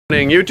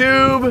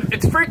YouTube!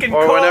 It's freaking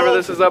or cold! Whenever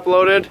this is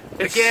uploaded,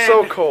 it's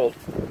so cold.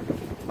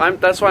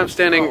 That's why I'm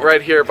standing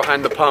right here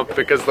behind the pump,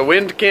 because the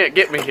wind can't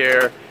get me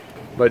here.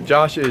 But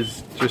Josh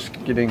is just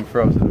getting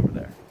frozen over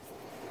there.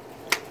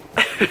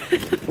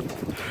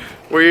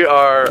 We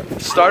are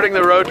starting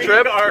the road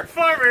trip. We are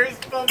farmers.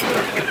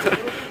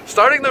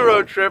 Starting the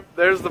road trip.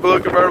 There's the blue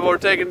convertible we're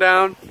taking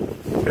down.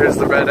 Here's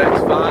the red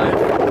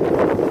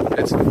X5.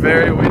 It's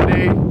very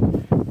windy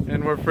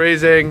and we're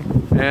freezing.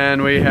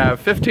 And we have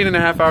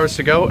 15.5 hours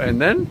to go,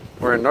 and then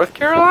we're in North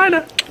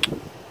Carolina.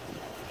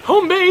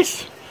 Home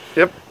base.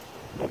 Yep.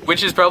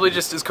 Which is probably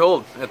just as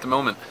cold at the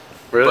moment.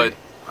 Really?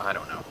 But I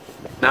don't know.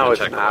 No, it's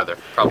not.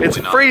 Probably it's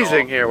not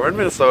freezing here. We're in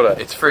Minnesota.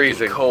 It's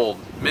freezing cold.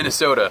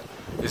 Minnesota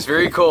is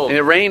very cold. And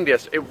it rained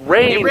yesterday. It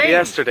rained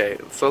yesterday.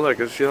 So look,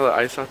 see all the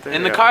ice out there?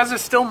 And the cars are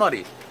still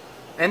muddy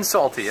and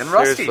salty and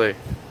rusty. Seriously.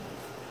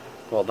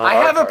 Well, not I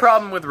have a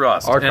problem with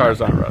rust. Our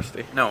cars aren't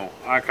rusty. No,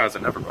 our cars are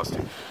never rusty.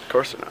 Of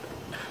course they're not.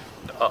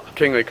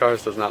 Kingly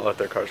Cars does not let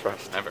their cars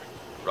rust. Never.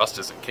 Rust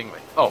isn't kingly.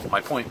 Oh,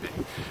 my point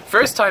being,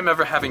 first time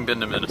ever having been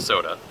to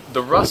Minnesota,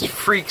 the rust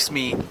freaks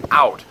me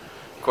out.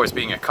 Of course,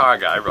 being a car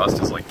guy,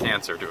 rust is like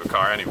cancer to a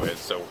car anyways,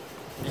 so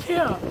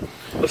yeah.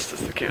 Rust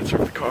is the cancer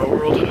of the car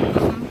world.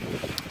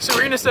 So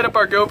we're gonna set up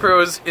our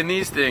GoPros in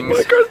these things.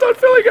 My car's not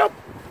filling up!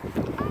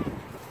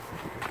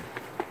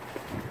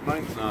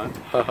 Mine's not.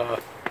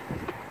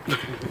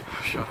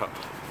 Shut up.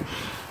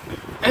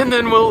 And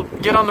then we'll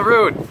get on the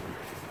road.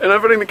 And I'm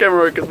putting the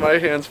camera away because my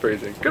hand's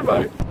freezing.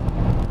 Goodbye.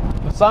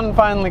 The sun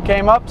finally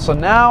came up, so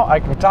now I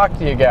can talk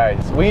to you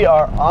guys. We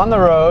are on the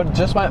road,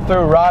 just went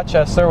through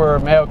Rochester where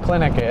Mayo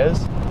Clinic is.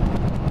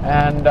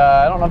 And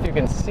I don't know if you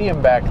can see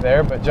him back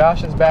there, but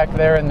Josh is back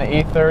there in the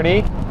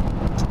E30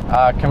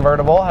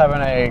 convertible,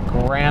 having a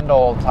grand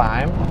old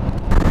time.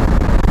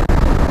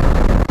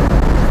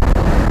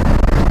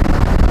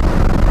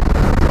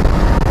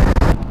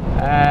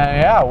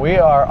 And yeah, we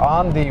are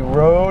on the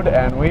road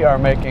and we are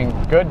making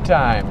good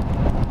time.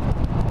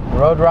 The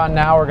road we're on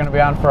now, we're going to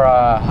be on for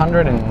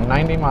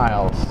 190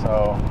 miles,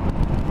 so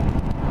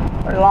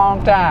a pretty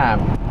long time.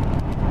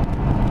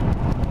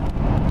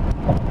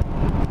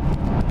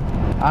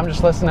 I'm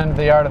just listening to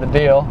the art of the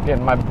deal,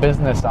 getting my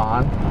business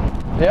on.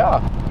 Yeah,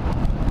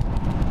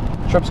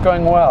 trip's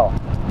going well.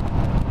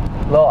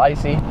 A little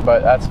icy,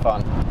 but that's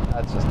fun.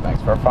 That just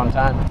makes for a fun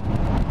time.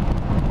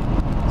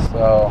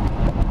 So,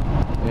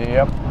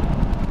 yep.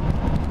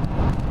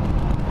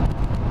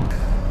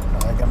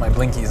 I got my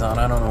blinkies on.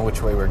 I don't know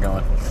which way we're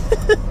going.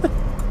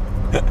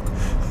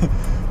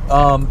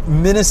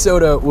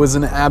 Minnesota was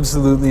an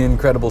absolutely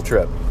incredible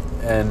trip,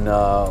 and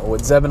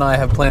what Zeb and I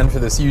have planned for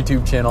this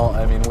YouTube channel,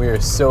 I mean, we are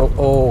so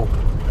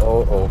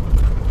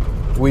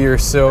we are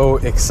so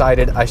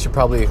excited. I should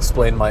probably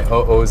explain my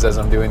ohs as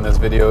I'm doing this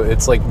video.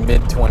 It's like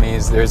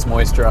mid-20s, there's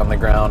moisture on the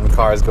ground,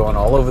 cars going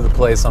all over the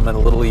place. I'm in a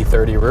little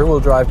E30 rear-wheel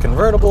drive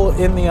convertible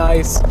in the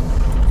ice.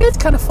 It's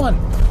kind of fun.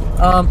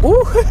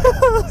 Ooh,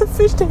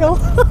 fishtail.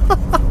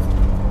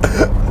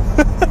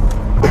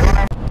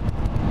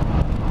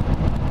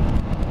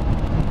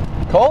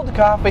 Cold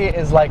coffee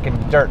is like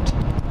dirt.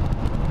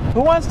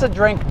 Who wants to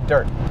drink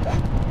dirt?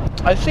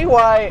 I see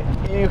why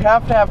you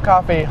have to have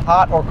coffee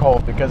hot or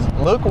cold, because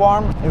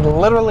lukewarm is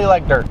literally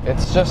like dirt.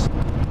 It's just...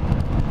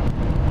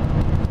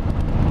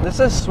 This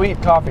is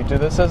sweet coffee too.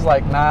 This is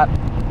like not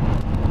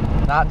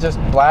just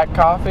black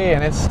coffee,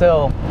 and it's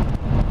still...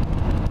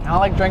 I don't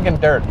like drinking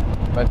dirt,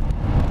 but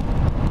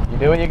you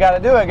do what you gotta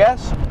do, I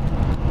guess.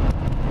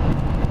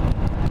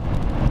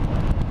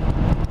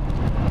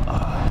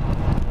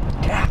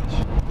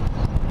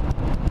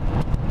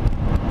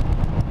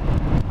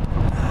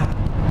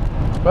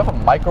 Do we have a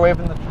microwave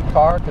in the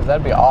car? Because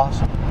that'd be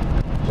awesome.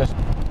 Just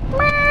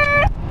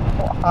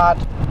hot.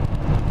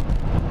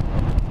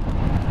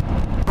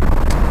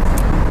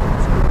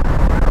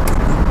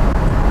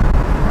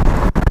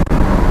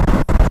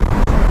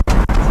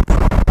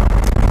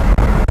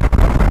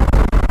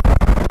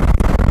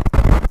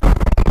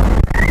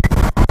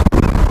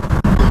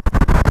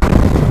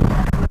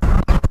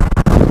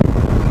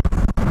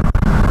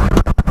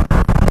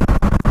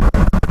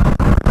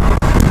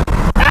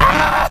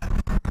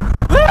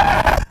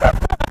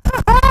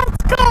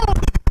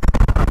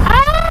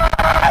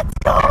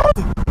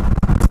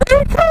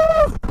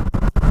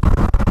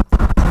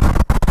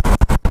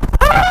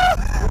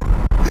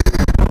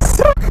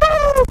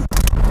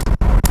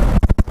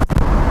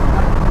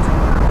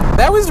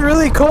 That was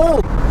really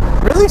cold,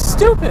 really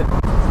stupid,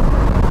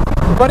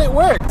 but it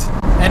worked,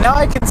 and now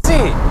I can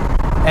see,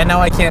 and now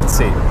I can't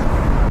see.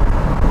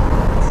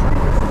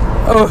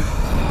 Oh,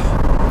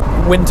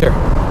 winter.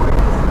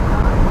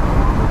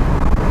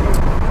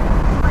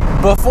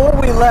 Before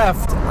we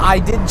left, I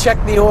did check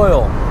the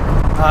oil.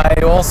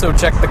 I also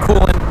checked the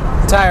coolant,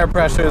 tire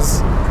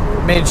pressures,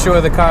 made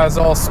sure the car is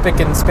all spick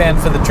and span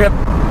for the trip.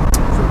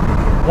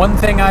 One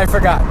thing I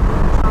forgot.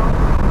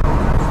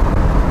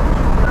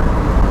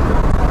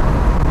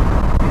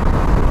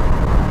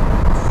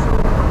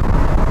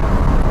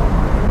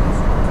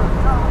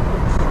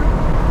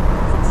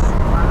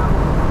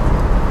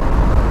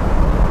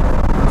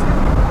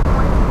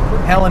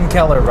 Helen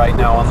Keller right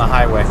now on the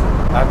highway.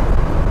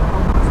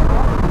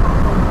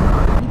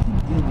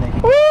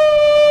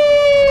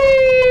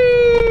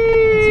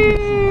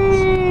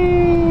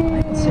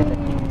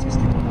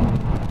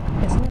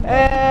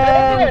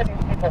 And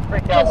people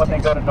freak out when they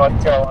go to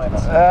North Carolina.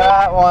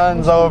 that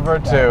one's over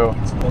too.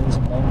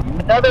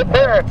 Another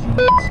pair.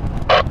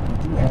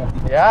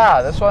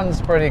 Yeah, this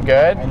one's pretty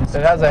good.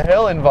 It has a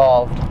hill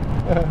involved.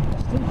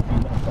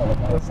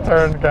 This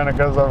turn kind of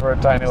goes over a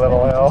tiny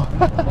little hill.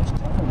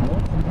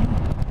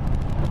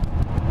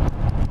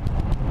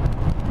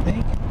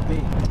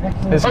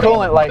 His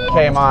coolant light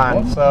came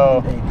on,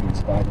 so a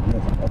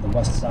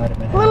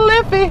little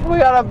iffy. We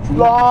got a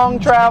long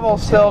travel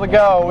still to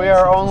go. We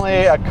are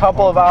only a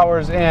couple of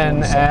hours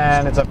in,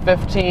 and it's a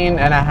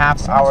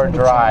 15-and-a-half-hour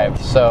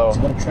drive, so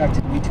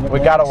we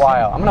got a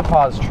while. I'm gonna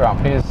pause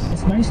Trump. If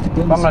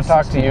I'm gonna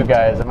talk to you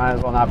guys, I might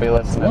as well not be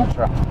listening to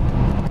Trump.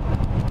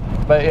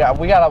 But yeah,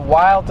 we got a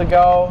while to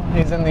go.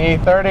 He's in the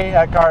E30.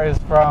 That car is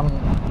from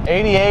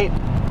 '88.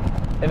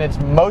 And it's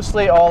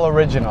mostly all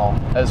original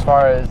as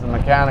far as the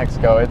mechanics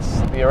go.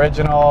 It's the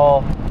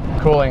original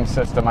cooling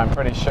system, I'm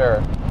pretty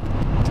sure.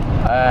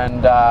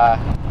 And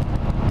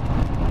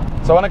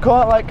so when a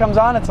coolant light comes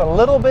on, it's a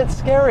little bit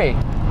scary,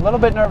 a little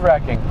bit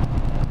nerve-wracking.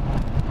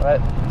 But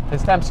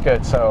his temp's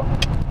good, so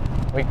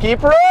we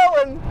keep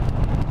rolling.